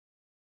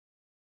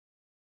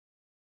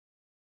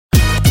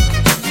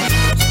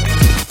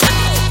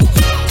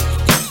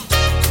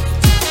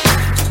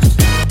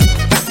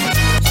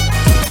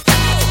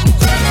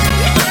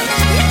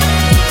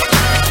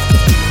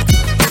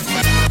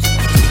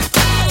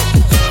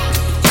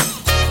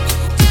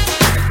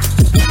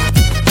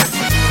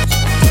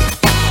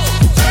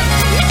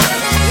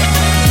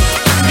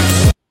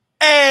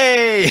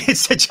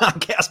It's the John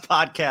Cast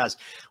podcast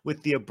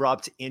with the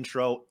abrupt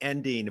intro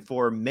ending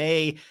for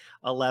May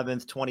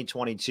 11th,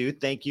 2022.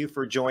 Thank you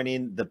for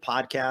joining the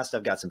podcast.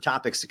 I've got some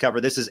topics to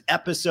cover. This is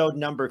episode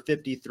number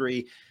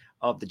 53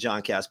 of the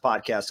John Cast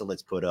podcast. So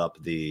let's put up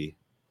there.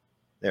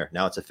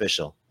 Now it's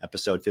official.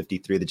 Episode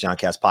 53 of the John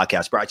Cast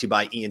podcast, brought to you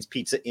by Ian's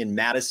Pizza in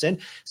Madison.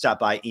 Stop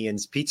by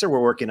Ian's Pizza.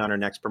 We're working on our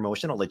next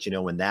promotion. I'll let you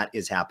know when that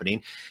is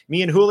happening.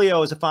 Me and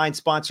Julio is a fine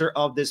sponsor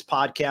of this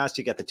podcast.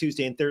 You got the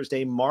Tuesday and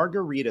Thursday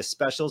margarita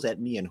specials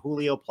at Me and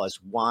Julio,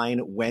 plus wine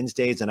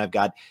Wednesdays. And I've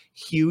got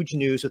huge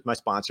news with my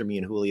sponsor, Me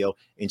and Julio,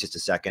 in just a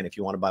second. If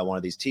you want to buy one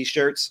of these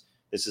t-shirts,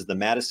 this is the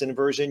Madison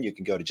version. You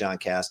can go to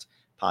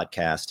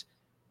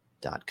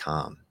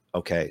johncastpodcast.com.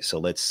 Okay, so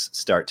let's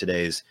start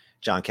today's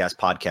John Cast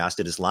podcast.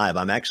 It is live.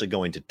 I'm actually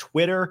going to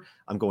Twitter.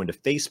 I'm going to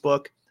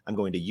Facebook. I'm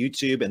going to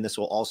YouTube, and this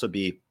will also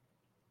be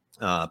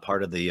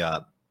part of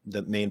the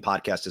main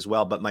podcast as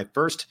well. But my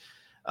first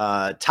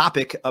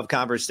topic of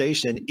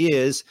conversation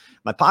is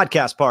my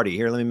podcast party.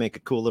 Here, let me make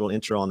a cool little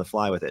intro on the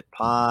fly with it.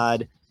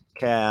 Podcast.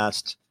 How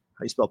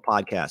do you spell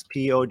podcast?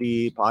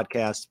 P-O-D,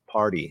 podcast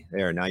party.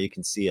 There, now you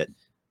can see it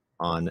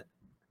on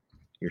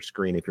your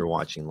screen if you're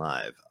watching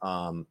live.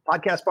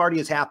 Podcast party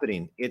is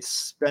happening.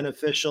 It's been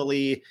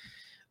officially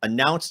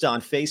announced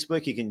on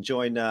Facebook. You can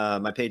join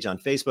my page on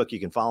Facebook. You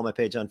can follow my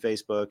page on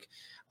Facebook.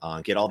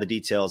 Get all the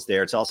details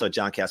there. It's also at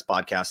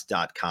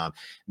johncastpodcast.com.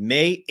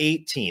 May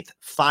 18th,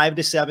 5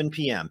 to 7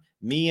 p.m.,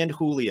 me and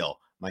Julio,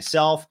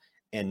 myself,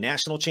 and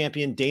national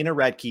champion Dana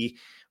Redke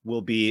will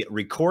be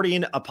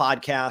recording a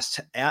podcast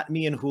at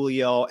Me and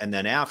Julio. And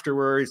then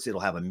afterwards,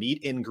 it'll have a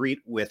meet and greet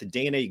with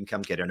Dana. You can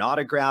come get an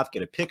autograph,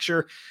 get a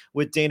picture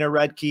with Dana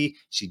Redke.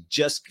 She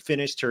just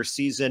finished her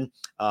season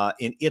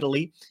in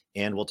Italy.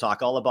 And we'll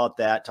talk all about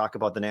that, talk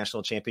about the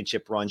national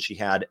championship run she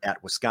had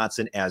at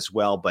Wisconsin as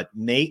well. But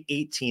May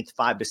 18th,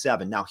 5 to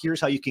 7. Now, here's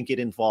how you can get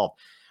involved.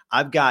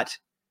 I've got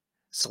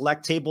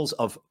select tables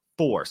of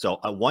 4. So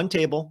one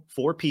table,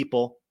 4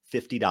 people,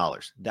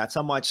 $50. That's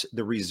how much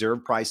the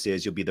reserve price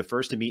is. You'll be the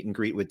first to meet and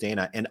greet with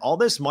Dana. And all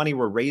this money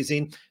we're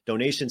raising,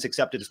 donations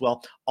accepted as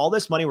well, all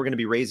this money we're going to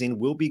be raising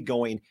will be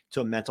going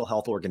to a mental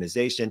health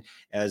organization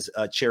as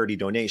a charity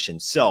donation.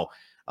 So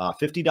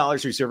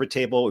 $50 reserve a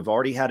table. We've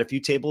already had a few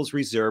tables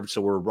reserved,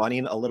 so we're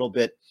running a little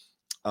bit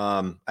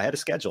ahead of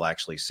schedule,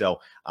 actually. So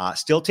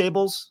still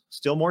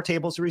more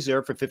tables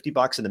reserved for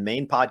 $50 in the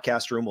main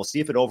podcast room. We'll see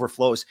if it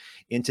overflows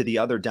into the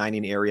other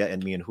dining area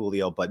and Me and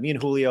Julio. But Me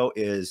and Julio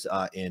is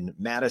in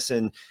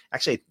Madison.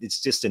 Actually,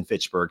 it's just in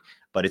Fitchburg,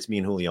 but it's Me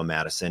and Julio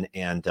Madison.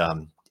 And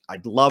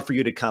I'd love for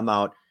you to come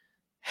out,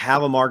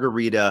 have a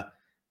margarita.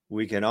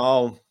 We can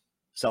all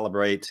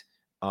celebrate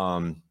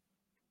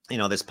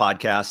this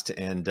podcast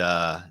and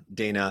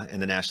Dana and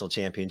the national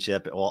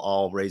championship,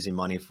 all raising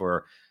money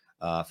for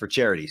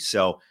charity.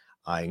 So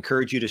I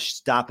encourage you to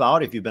stop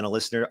out. If you've been a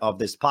listener of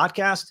this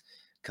podcast,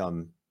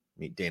 come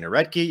meet Dana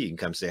Redke. You can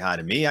come say hi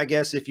to me, I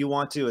guess, if you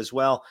want to as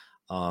well.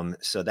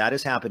 So that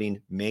is happening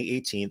May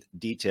 18th.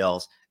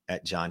 Details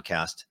at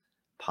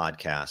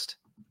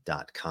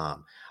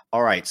johncastpodcast.com.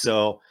 All right.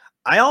 So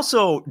I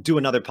also do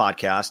another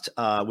podcast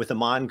with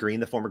Ahman Green,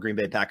 the former Green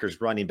Bay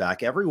Packers running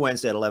back. Every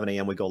Wednesday at 11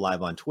 a.m. we go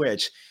live on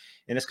Twitch,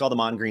 and it's called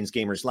Ahman Green's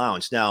Gamers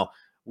Lounge. Now,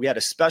 we had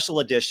a special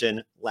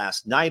edition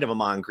last night of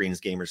Ahman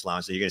Green's Gamers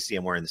Lounge. So you're going to see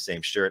him wearing the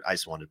same shirt. I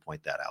just wanted to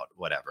point that out.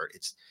 Whatever.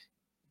 It's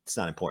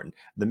not important.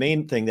 The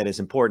main thing that is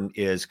important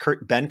is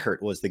Kurt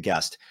Benkert was the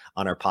guest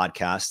on our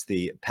podcast,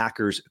 the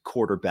Packers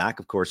quarterback.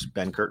 Of course,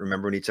 Benkert,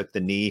 remember when he took the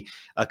knee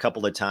a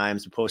couple of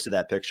times? We posted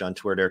that picture on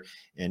Twitter,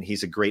 and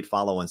he's a great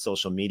follow on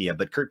social media.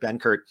 But Kurt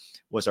Benkert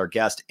was our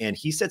guest, and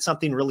he said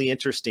something really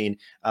interesting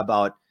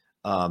about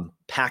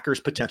Packers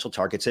potential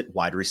targets at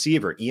wide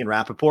receiver. Ian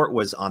Rappaport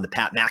was on the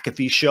Pat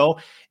McAfee show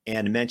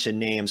and mentioned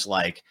names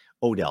like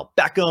Odell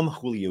Beckham,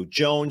 Julio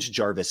Jones,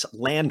 Jarvis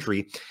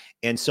Landry.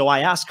 And so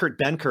I asked Kurt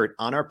Benkert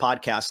on our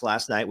podcast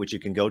last night, which you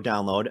can go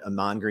download,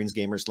 Ahman Green's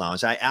Gamers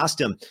Lounge. I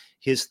asked him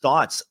his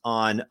thoughts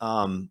on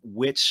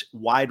which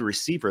wide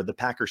receiver the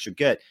Packers should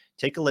get.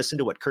 Take a listen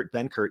to what Kurt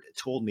Benkert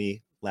told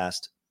me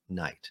last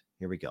night.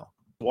 Here we go.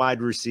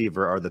 Wide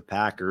receiver are the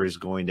Packers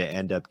going to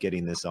end up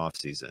getting this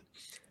offseason?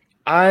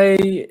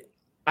 I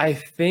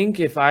think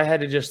if I had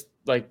to just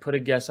put a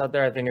guess out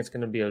there, I think it's going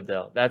to be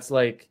Odell. That's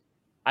I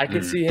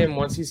could see him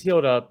once he's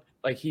healed up.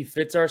 He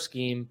fits our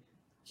scheme.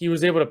 He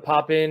was able to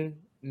pop in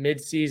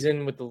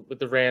mid-season with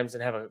the Rams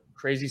and have a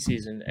crazy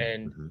season.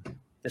 And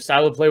the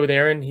style of play with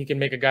Aaron, he can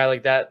make a guy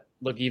like that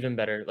look even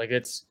better.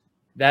 It's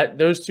that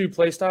those two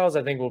play styles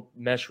I think will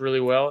mesh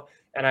really well.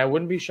 And I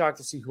wouldn't be shocked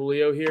to see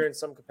Julio here in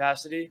some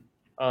capacity.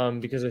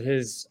 Because of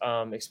his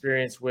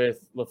experience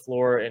with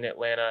LaFleur in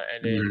Atlanta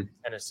and in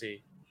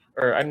Tennessee.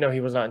 Or I know he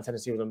was not in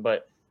Tennessee with him,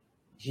 but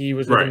he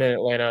was with him in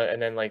Atlanta,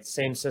 and then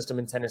same system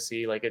in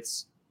Tennessee.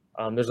 It's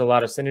there's a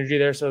lot of synergy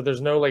there. So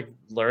there's no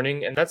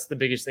learning. And that's the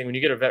biggest thing. When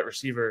you get a vet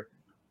receiver,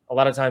 a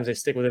lot of times they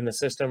stick within the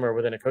system or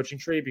within a coaching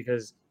tree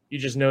because you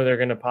just know they're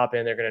going to pop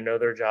in, they're going to know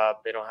their job.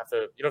 You don't have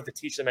to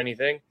teach them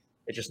anything.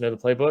 They just know the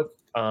playbook.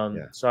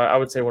 So I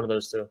would say one of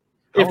those two,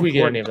 if we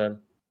get any of them.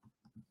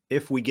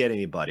 if we get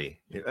anybody.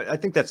 I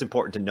think that's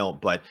important to note,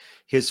 but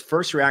his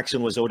first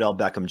reaction was Odell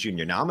Beckham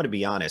Jr. Now, I'm going to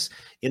be honest.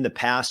 In the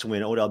past,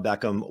 when Odell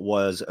Beckham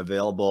was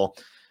available,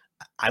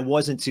 I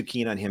wasn't too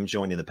keen on him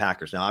joining the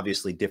Packers. Now,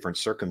 obviously, different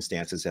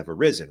circumstances have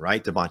arisen,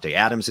 right? Devontae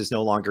Adams is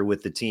no longer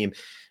with the team.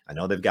 I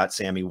know they've got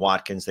Sammy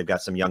Watkins. They've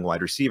got some young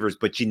wide receivers,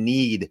 but you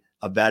need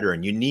a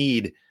veteran. You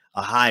need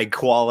a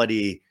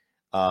high-quality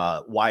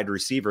wide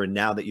receiver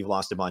now that you've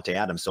lost Devontae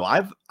Adams. So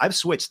I've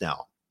switched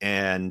now.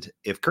 And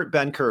if Kurt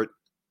Benkert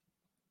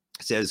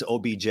says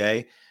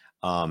OBJ,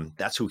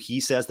 that's who he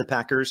says the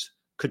Packers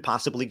could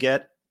possibly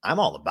get, I'm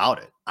all about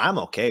it. I'm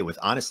okay with,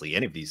 honestly,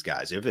 any of these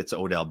guys. If it's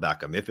Odell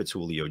Beckham, if it's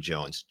Julio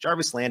Jones,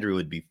 Jarvis Landry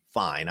would be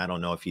fine. I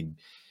don't know if he'd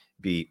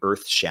be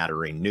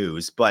earth-shattering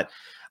news, but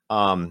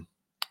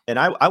and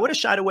I would have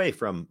shied away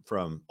from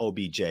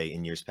OBJ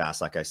in years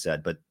past, like I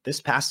said. But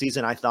this past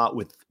season, I thought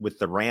with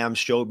the Rams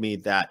showed me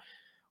that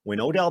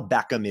when Odell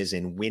Beckham is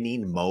in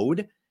winning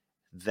mode,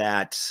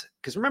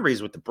 because remember,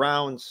 he's with the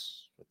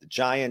Browns, with the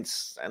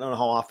Giants. I don't know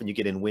how often you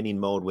get in winning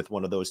mode with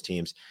one of those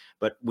teams,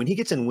 but when he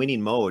gets in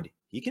winning mode,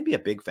 he can be a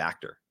big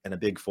factor and a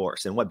big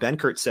force. And what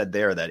Benkert said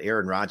there, that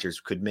Aaron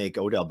Rodgers could make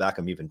Odell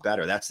Beckham even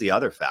better, that's the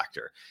other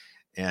factor.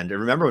 And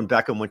remember when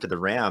Beckham went to the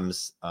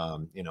Rams,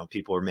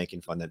 people were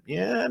making fun that,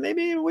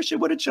 maybe I wish I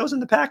would have chosen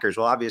the Packers.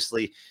 Well,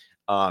 obviously,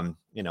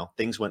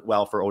 things went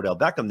well for Odell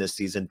Beckham this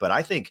season, but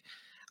I think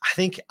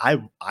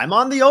I'm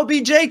on the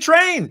OBJ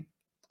train.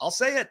 I'll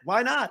say it.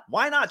 Why not?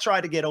 Why not try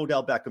to get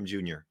Odell Beckham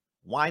Jr.?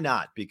 Why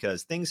not?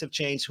 Because things have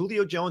changed.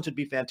 Julio Jones would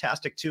be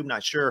fantastic too. I'm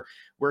not sure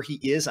where he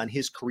is on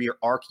his career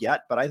arc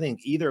yet, but I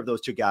think either of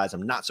those two guys,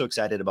 I'm not so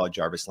excited about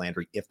Jarvis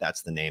Landry, if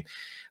that's the name.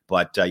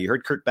 But you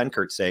heard Kurt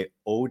Benkert say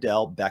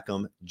Odell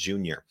Beckham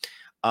Jr.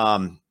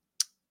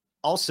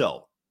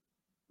 Also,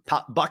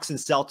 Bucks and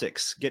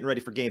Celtics getting ready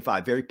for Game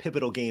 5. Very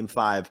pivotal Game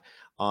 5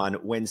 on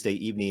Wednesday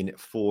evening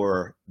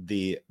for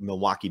the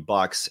Milwaukee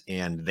Bucks,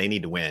 and they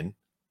need to win.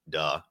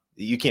 Duh.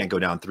 You can't go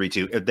down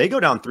 3-2. If they go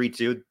down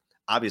 3-2,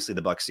 obviously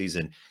the Bucks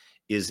season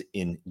is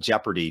in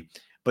jeopardy.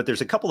 But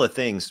there's a couple of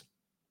things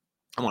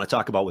I want to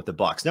talk about with the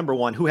Bucks. Number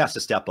one, who has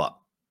to step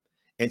up?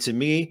 And to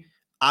me,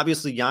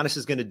 obviously Giannis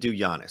is going to do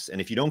Giannis.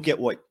 And if you don't get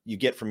what you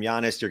get from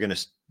Giannis, you're going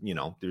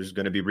to, there's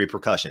going to be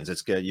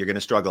repercussions. You're going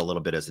to struggle a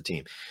little bit as a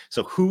team.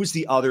 So who's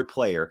the other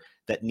player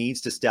that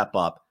needs to step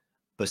up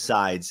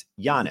besides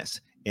Giannis?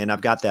 And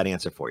I've got that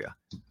answer for you.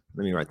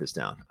 Let me write this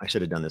down. I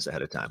should have done this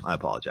ahead of time. I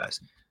apologize.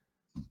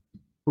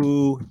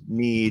 Who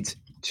needs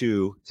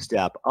to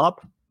step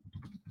up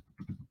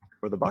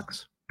for the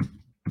Bucks?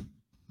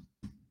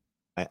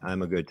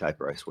 I'm a good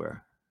typer, I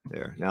swear.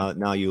 There.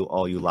 Now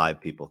all you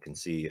live people can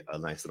see a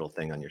nice little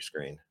thing on your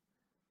screen.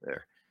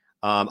 There.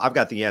 I've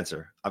got the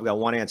answer. I've got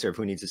one answer of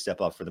who needs to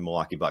step up for the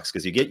Milwaukee Bucks,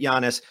 because you get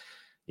Giannis.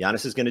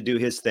 Giannis is going to do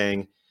his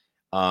thing.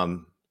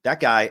 That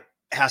guy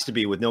has to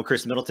be, with no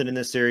Chris Middleton in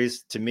this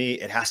series, to me,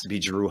 it has to be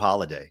Jrue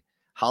Holiday.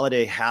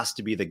 Holiday has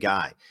to be the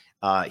guy.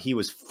 He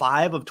was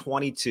 5 of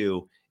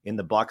 22 in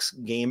the Bucks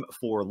Game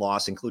 4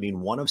 loss, including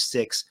 1 of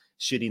 6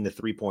 shooting the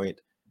 3-point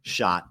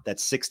shot.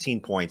 That's 16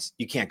 points.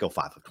 You can't go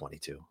 5 of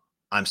 22.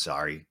 I'm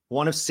sorry.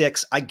 1 of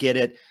 6. I get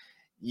it.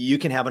 You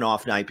can have an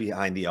off night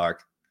behind the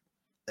arc.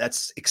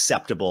 That's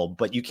acceptable,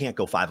 but you can't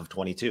go 5 of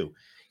 22.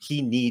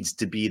 He needs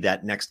to be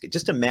that next.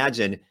 Just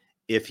imagine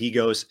if he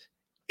goes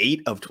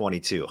 8 of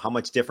 22, how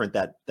much different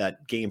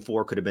that Game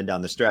 4 could have been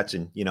down the stretch.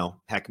 And,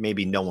 heck,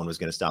 maybe no one was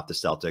going to stop the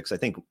Celtics. I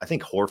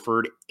think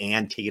Horford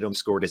and Tatum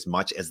scored as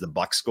much as the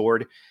Bucks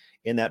scored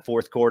in that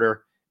fourth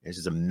quarter. This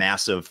is a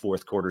massive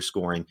fourth quarter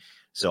scoring.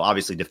 So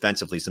obviously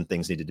defensively, some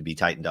things needed to be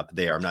tightened up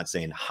there. I'm not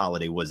saying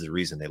Holiday was the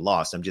reason they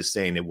lost. I'm just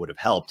saying it would have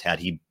helped had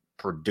he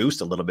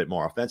produced a little bit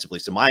more offensively.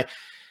 So my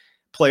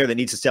player that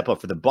needs to step up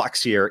for the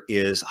Bucks here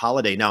is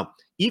Holiday. Now,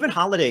 even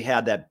Holiday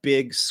had that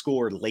big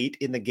score late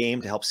in the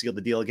game to help seal the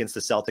deal against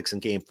the Celtics in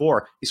Game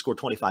 4. He scored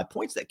 25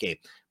 points that game,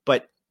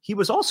 but he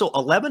was also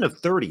 11 of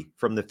 30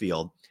 from the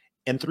field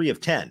and 3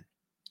 of 10.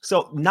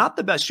 So not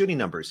the best shooting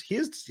numbers.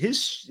 His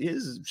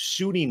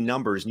shooting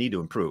numbers need to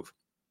improve.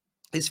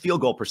 His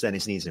field goal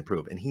percentage needs to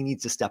improve, and he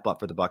needs to step up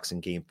for the Bucks in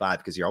Game 5,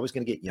 because you're always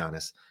going to get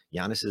Giannis.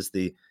 Giannis is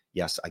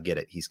yes, I get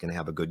it. He's going to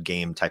have a good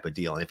game type of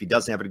deal. And if he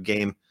doesn't have a good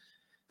game,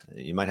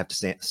 you might have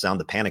to sound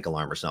the panic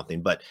alarm or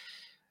something. But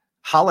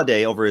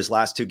Holiday, over his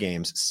last 2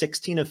 games,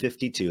 16 of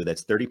 52,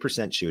 that's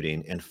 30%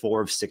 shooting, and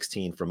 4 of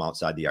 16 from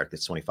outside the arc,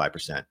 that's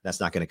 25%. That's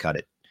not going to cut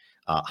it.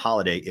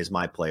 Holiday is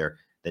my player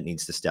that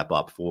needs to step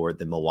up for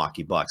the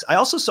Milwaukee Bucks. I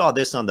also saw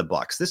this on the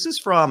Bucks. This is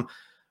from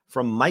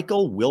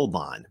Michael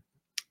Wilbon.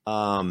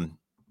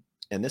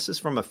 And this is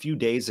from a few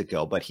days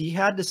ago, but he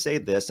had to say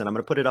this, and I'm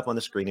going to put it up on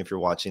the screen if you're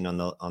watching on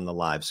the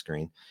live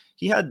screen.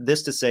 He had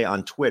this to say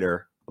on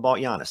Twitter about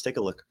Giannis. Take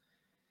a look.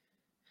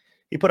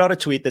 He put out a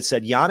tweet that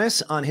said,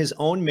 Giannis on his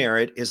own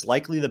merit is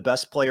likely the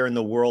best player in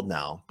the world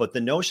now, but the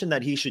notion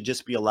that he should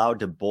just be allowed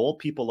to bowl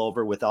people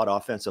over without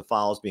offensive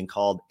fouls being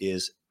called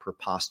is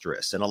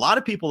preposterous. And a lot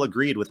of people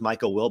agreed with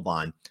Michael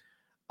Wilbon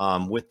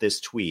with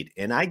this tweet.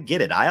 And I get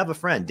it. I have a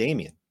friend,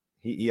 Damian.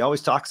 He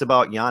always talks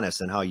about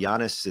Giannis and how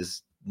Giannis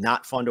is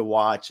not fun to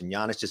watch, and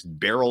Giannis just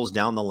barrels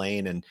down the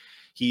lane, and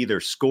he either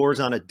scores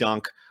on a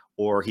dunk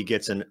or he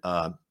gets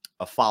a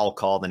foul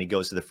call, then he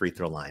goes to the free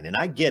throw line. And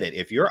I get it.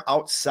 If you're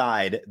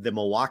outside the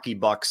Milwaukee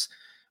Bucks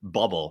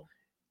bubble,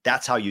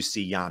 that's how you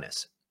see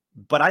Giannis.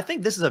 But I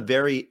think this is a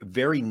very,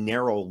 very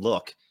narrow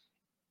look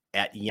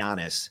at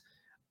Giannis,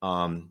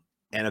 and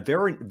a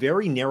very,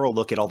 very narrow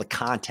look at all the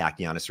contact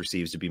Giannis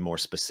receives, to be more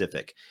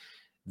specific.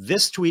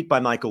 This tweet by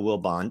Michael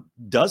Wilbon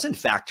doesn't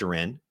factor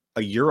in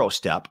a Euro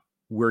step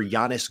where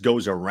Giannis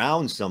goes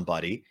around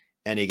somebody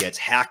and he gets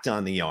hacked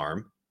on the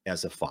arm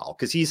as a foul.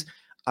 Because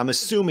I'm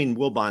assuming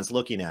Wilbon's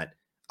looking at,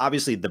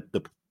 obviously,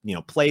 the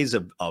plays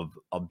of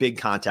big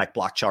contact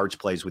block charge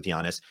plays with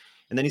Giannis.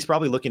 And then he's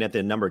probably looking at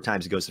the number of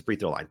times he goes to the free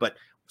throw line. But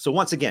so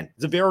once again,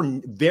 it's a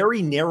very,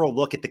 very narrow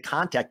look at the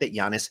contact that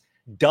Giannis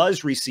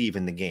does receive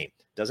in the game.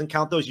 Doesn't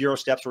count those Euro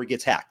steps where he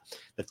gets hacked.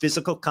 The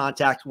physical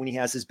contact when he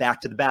has his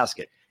back to the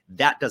basket,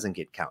 that doesn't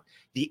get count.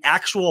 The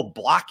actual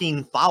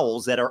blocking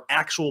fouls that are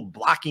actual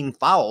blocking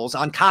fouls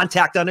on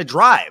contact on a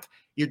drive,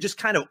 you're just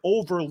kind of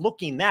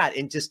overlooking that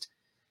and just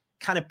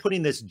kind of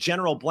putting this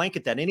general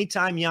blanket that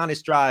anytime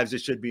Giannis drives,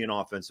 it should be an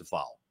offensive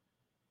foul.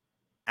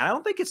 And I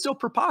don't think it's so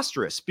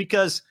preposterous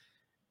because,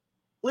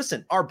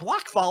 listen, our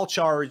block foul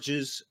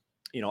charges,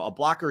 a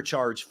blocker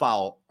charge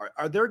foul,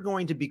 are there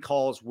going to be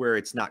calls where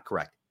it's not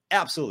correct?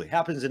 Absolutely.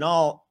 Happens in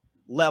all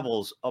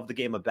levels of the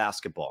game of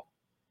basketball.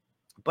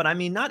 But I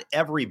mean, not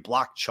every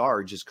block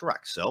charge is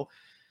correct. So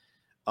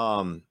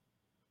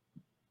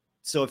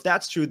if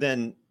that's true,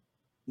 then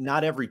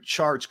not every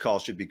charge call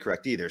should be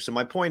correct either. So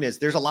my point is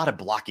there's a lot of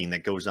blocking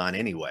that goes on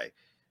anyway.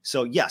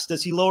 So yes,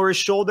 does he lower his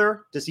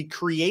shoulder? Does he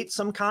create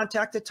some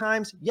contact at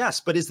times?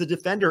 Yes, but is the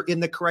defender in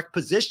the correct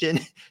position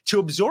to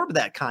absorb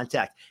that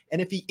contact?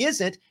 And if he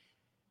isn't,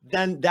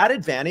 then that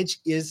advantage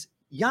is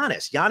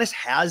Giannis. Giannis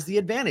has the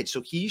advantage.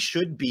 So he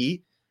should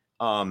be,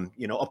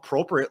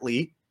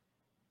 appropriately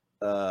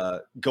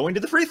going to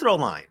the free throw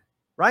line,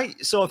 right?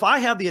 So if I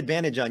have the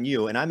advantage on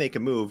you and I make a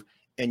move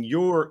and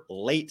you're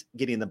late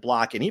getting the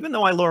block, and even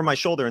though I lower my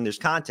shoulder and there's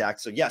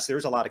contact, so yes,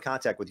 there's a lot of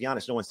contact with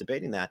Giannis, no one's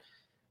debating that.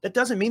 That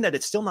doesn't mean that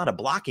it's still not a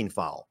blocking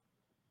foul.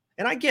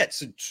 And I get,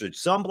 should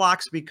some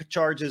blocks be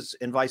charges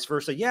and vice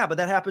versa? Yeah, but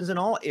that happens in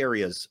all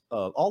areas,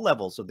 all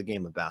levels of the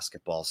game of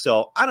basketball.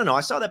 So I don't know.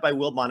 I saw that by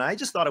Wilbon. I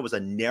just thought it was a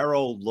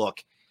narrow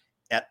look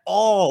at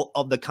all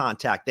of the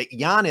contact that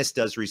Giannis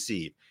does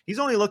receive. He's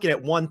only looking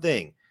at one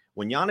thing.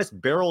 When Giannis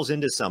barrels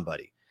into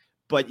somebody,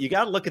 but you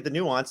got to look at the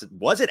nuance.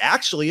 Was it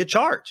actually a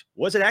charge?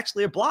 Was it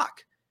actually a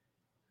block?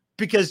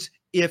 Because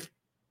if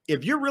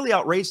you're really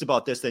outraged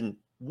about this, then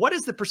what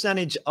is the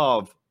percentage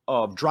of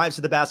drives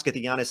to the basket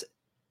that Giannis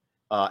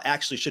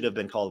actually should have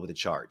been called with a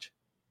charge?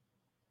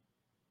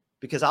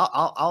 Because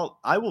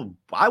I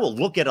will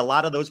look at a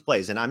lot of those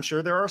plays, and I'm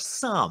sure there are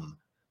some,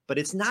 but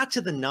it's not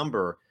to the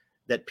number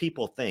that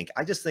people think.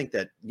 I just think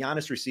that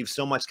Giannis receives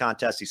so much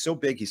contest. He's so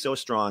big, he's so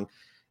strong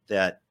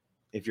that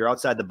if you're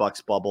outside the Bucks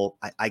bubble,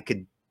 I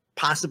could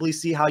possibly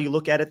see how you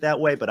look at it that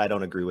way, but I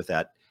don't agree with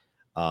that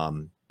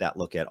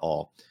look at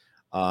all.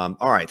 All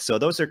right, so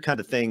those are kind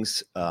of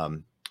things I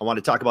want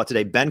to talk about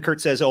today. Ben Kurt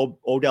says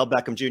Odell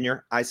Beckham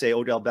Jr. I say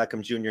Odell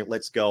Beckham Jr.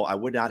 Let's go. I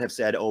would not have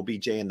said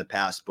OBJ in the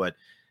past, but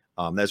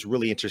that's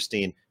really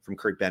interesting from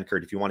Kurt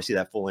Benkert. If you want to see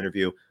that full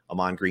interview, I'm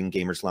on Green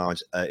Gamers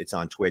Lounge. It's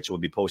on Twitch. It will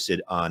be posted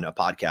on a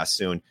podcast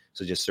soon,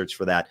 so just search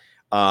for that.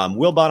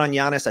 Wilbon on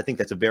Giannis, I think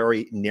that's a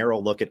very narrow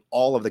look at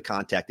all of the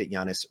contact that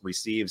Giannis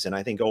receives. And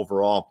I think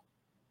overall,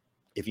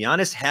 if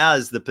Giannis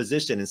has the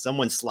position and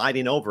someone's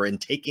sliding over and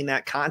taking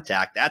that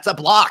contact, that's a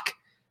block.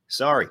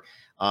 Sorry.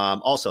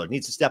 Also, it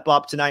needs to step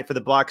up tonight for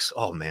the Bucks.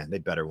 Oh, man, they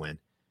better win.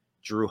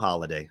 Jrue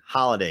Holiday.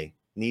 Holiday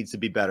needs to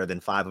be better than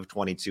 5 of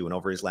 22. And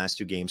over his last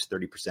 2 games,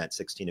 30%,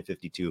 16 of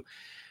 52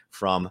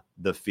 from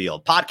the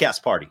field.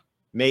 Podcast party,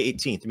 May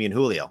 18th, me and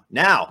Julio.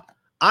 Now,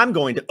 I'm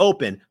going to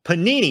open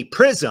Panini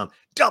Prism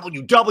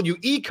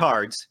WWE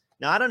cards.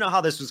 Now, I don't know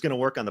how this was going to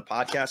work on the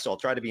podcast, so I'll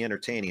try to be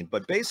entertaining.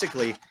 But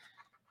basically,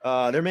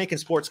 they're making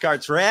sports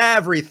cards for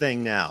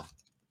everything now.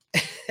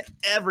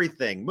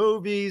 Everything.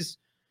 Movies,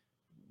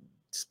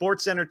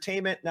 sports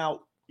entertainment.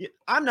 Now,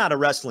 I'm not a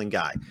wrestling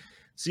guy.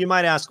 So you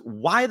might ask,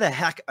 why the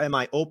heck am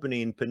I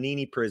opening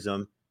Panini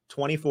Prism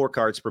 24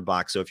 cards per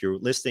box? So if you're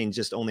listening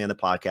just only on the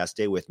podcast,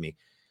 stay with me.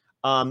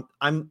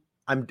 I'm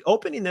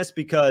opening this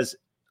because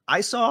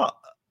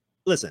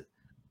listen,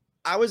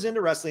 I was into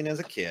wrestling as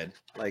a kid,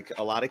 like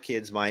a lot of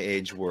kids my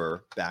age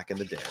were back in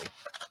the day,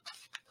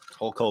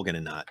 Hulk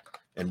Hogan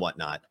and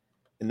whatnot.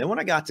 And then when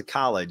I got to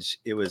college,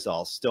 it was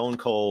all Stone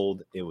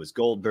Cold, it was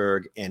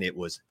Goldberg, and it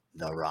was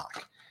The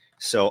Rock.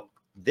 So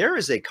there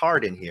is a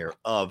card in here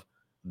of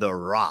The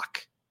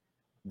Rock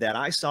that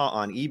I saw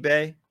on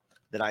eBay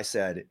that I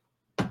said,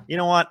 you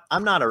know what?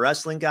 I'm not a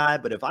wrestling guy,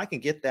 but if I can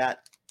get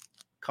that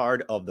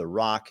card of The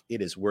Rock,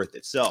 it is worth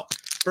it. So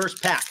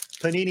first pack,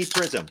 Panini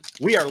Prism.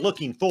 We are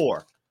looking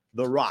for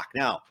The Rock.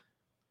 Now,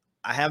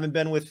 I haven't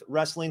been with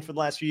wrestling for the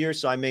last few years,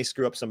 so I may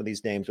screw up some of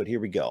these names, but here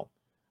we go.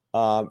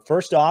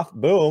 First off,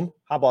 boom.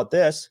 How about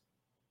this?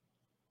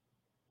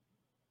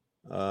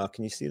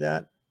 Can you see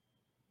that?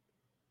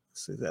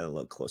 Let's see that a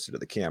little closer to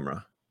the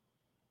camera.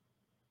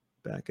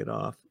 Back it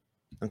off.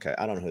 Okay,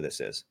 I don't know who this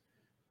is.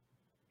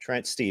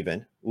 Trent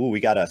Steven. Ooh, we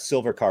got a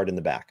silver card in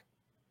the back.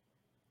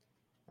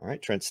 All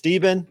right, Trent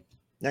Steven.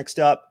 Next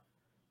up,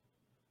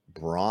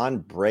 Braun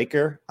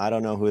Breaker. I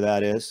don't know who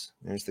that is.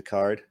 There's the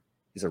card.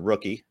 He's a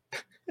rookie.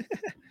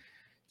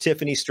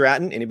 Tiffany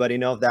Stratton. Anybody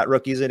know if that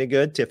rookie's any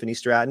good? Tiffany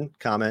Stratton,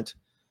 comment.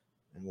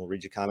 And we'll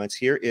read your comments.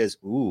 Here is,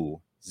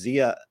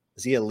 Zia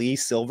Lee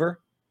Silver.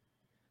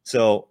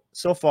 So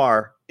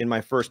far in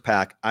my first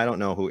pack, I don't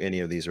know who any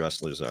of these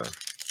wrestlers are.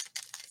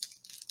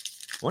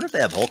 I wonder if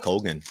they have Hulk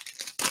Hogan.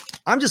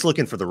 I'm just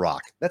looking for The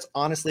Rock. That's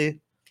honestly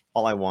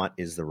all I want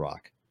is The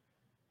Rock.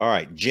 All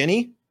right,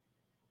 Jenny.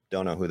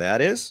 Don't know who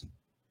that is.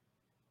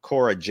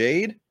 Cora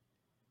Jade.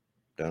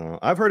 Don't know.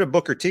 I've heard of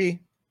Booker T.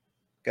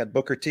 Got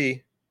Booker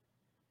T.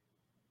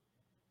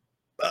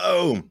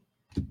 Boom.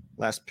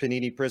 Last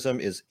Panini Prism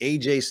is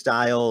AJ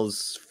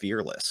Styles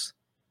Fearless.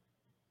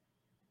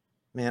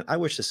 Man, I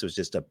wish this was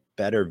just a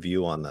better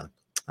view on the,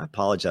 I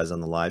apologize on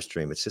the live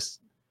stream. It's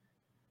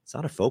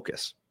out of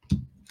focus.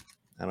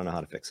 I don't know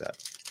how to fix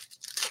that.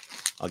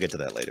 I'll get to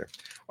that later.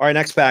 All right,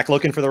 next pack,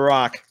 looking for The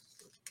Rock.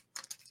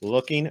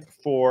 Looking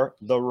for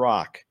The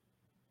Rock.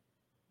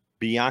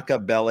 Bianca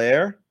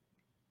Belair.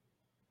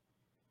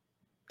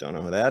 Don't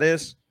know who that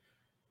is.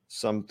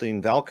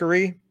 Something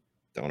Valkyrie.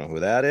 Don't know who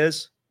that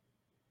is.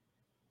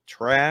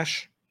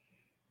 Trash.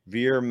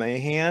 Veer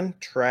Mahan.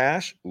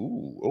 Trash.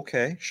 Ooh,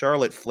 okay.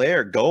 Charlotte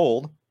Flair.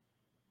 Gold.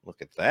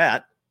 Look at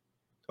that.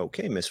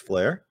 Okay, Miss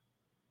Flair.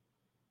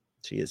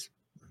 She is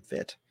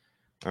fit.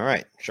 All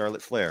right,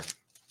 Charlotte Flair.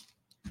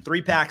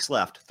 3 packs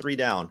left. 3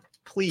 down.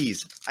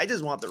 Please. I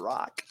just want The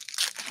Rock.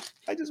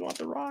 I just want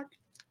The Rock.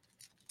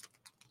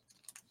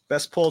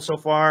 Best pull so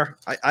far.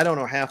 I don't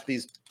know half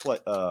these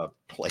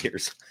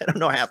players. I don't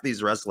know half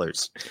these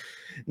wrestlers.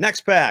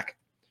 Next pack.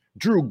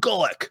 Drew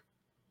Gulak.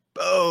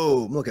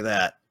 Boom. Look at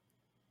that.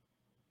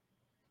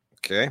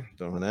 Okay.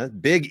 Don't know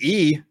that. Big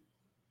E.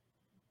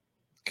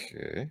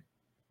 Okay.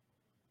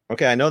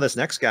 Okay. I know this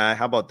next guy.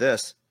 How about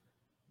this?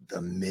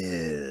 The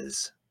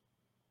Miz.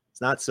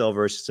 It's not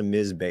silver. It's just a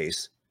Miz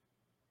base.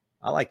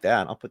 I like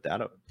that. I'll put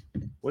that up.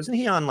 Wasn't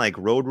he on like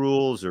Road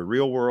Rules or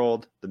Real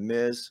World? The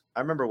Miz. I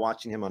remember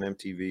watching him on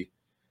MTV.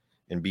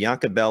 And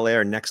Bianca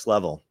Belair, Next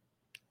Level.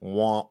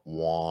 Wah,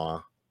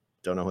 wah.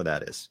 Don't know who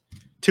that is.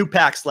 2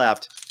 packs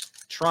left.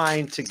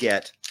 Trying to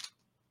get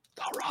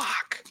The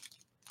Rock.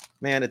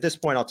 Man, at this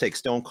point, I'll take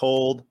Stone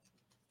Cold.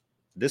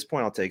 At this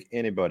point, I'll take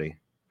anybody.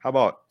 How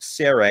about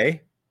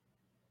Sarray?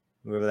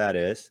 Whoever that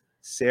is.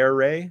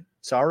 Sarray?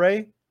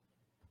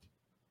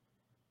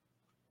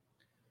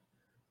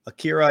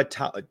 Akira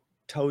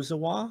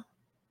Tozawa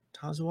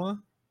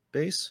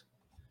base.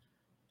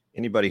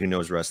 Anybody who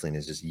knows wrestling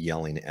is just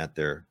yelling at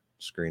their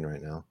screen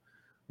right now.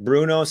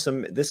 Bruno,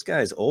 this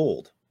guy's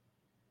old.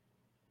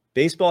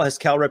 Baseball has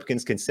Cal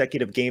Ripken's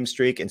consecutive game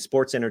streak, and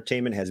sports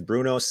entertainment has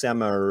Bruno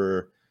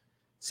Sammartino's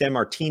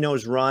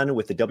run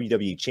with the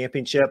WWE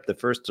Championship. The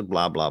first to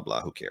blah, blah,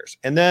 blah. Who cares?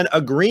 And then a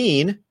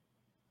green.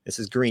 This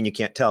is green. You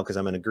can't tell because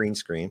I'm on a green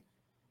screen.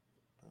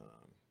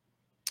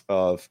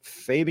 Of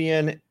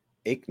Fabian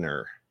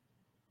Aichner.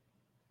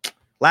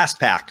 Last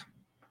pack.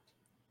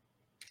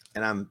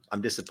 And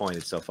I'm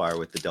disappointed so far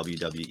with the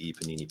WWE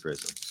Panini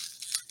Prism.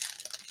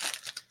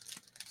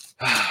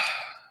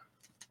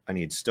 I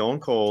need Stone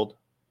Cold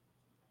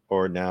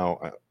or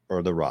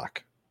The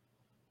Rock.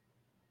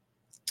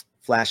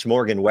 Flash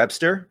Morgan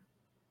Webster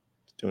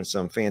doing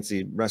some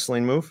fancy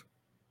wrestling move.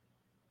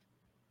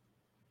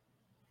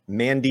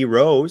 Mandy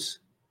Rose.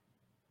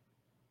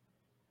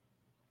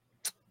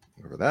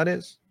 Whoever that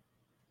is.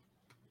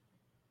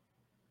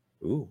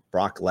 Ooh,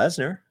 Brock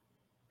Lesnar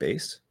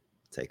base.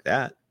 Take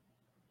that.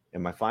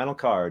 And my final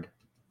card.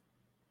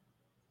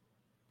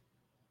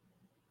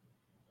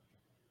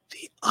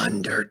 The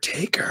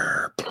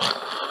Undertaker.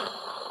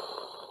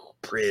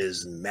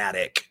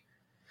 Prismatic.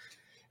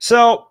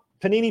 So,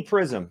 Panini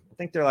Prism. I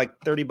think they're like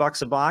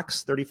 $30 a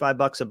box,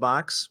 $35 a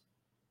box.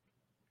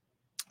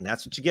 And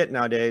that's what you get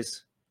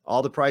nowadays.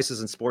 All the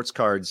prices in sports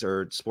cards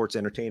or sports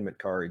entertainment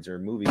cards or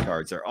movie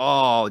cards are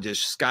all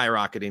just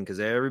skyrocketing because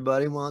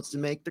everybody wants to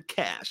make their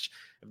cash.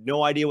 I have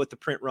no idea what the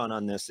print run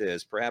on this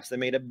is. Perhaps they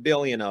made 1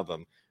 billion of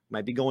them.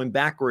 Might be going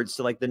backwards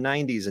to like the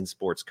 90s in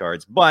sports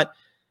cards. But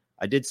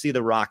I did see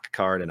the Rock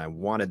card and I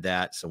wanted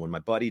that. So when my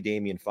buddy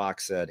Damian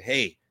Fox said,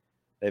 hey,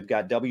 they've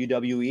got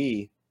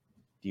WWE.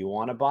 Do you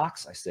want a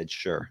box? I said,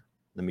 sure.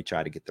 Let me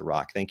try to get the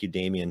Rock. Thank you,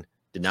 Damian.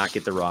 Did not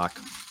get the Rock.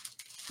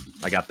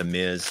 I got the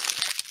Miz.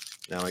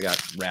 Now I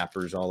got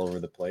wrappers all over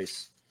the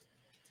place.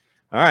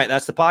 All right,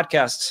 that's the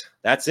podcast.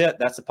 That's it.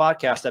 That's the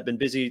podcast. I've been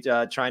busy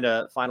trying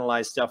to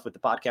finalize stuff with the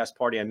podcast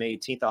party on May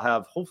 18th. I'll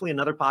have hopefully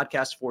another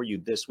podcast for you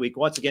this week.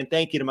 Once again,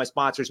 thank you to my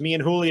sponsors. Me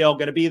and Julio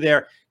going to be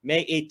there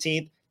May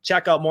 18th.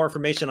 Check out more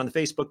information on the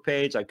Facebook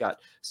page. I've got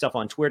stuff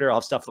on Twitter. I'll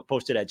have stuff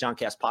posted at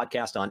JohnCast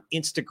Podcast on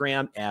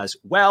Instagram as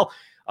well.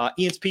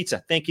 Ian's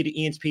Pizza. Thank you to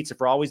Ian's Pizza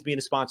for always being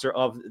a sponsor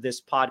of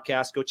this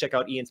podcast. Go check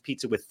out Ian's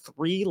Pizza with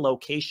 3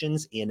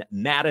 locations in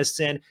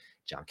Madison.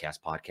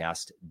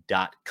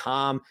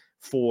 JohnCastPodcast.com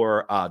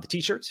for the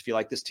t-shirts. If you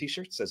like this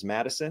t-shirt, it says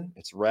Madison.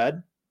 It's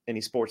red.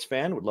 Any sports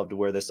fan would love to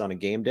wear this on a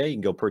game day. You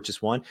can go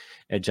purchase one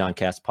at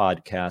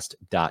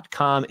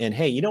JohnCastPodcast.com. And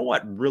hey, you know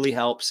what really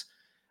helps?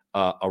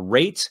 A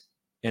rate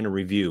and a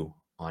review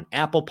on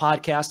Apple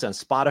Podcasts, on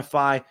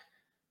Spotify.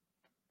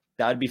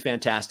 That would be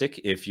fantastic.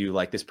 If you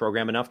like this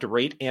program enough to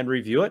rate and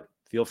review it,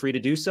 feel free to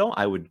do so.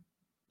 I would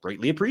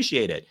greatly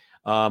appreciate it.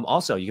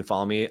 Also, you can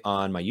follow me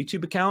on my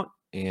YouTube account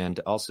and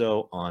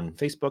also on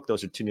Facebook.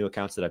 Those are 2 new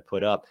accounts that I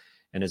put up.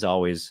 And as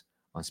always,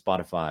 on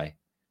Spotify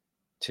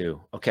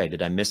too. Okay,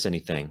 did I miss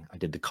anything? I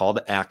did the call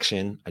to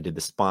action. I did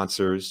the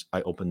sponsors.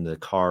 I opened the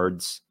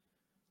cards,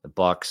 the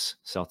Bucks,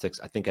 Celtics.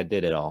 I think I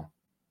did it all.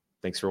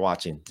 Thanks for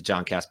watching the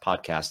John Cast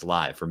Podcast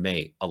live for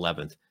May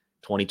 11th,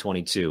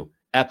 2022,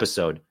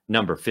 episode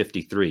number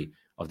 53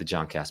 of the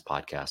John Cast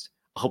Podcast.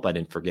 I hope I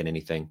didn't forget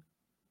anything.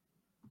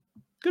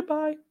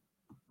 Goodbye.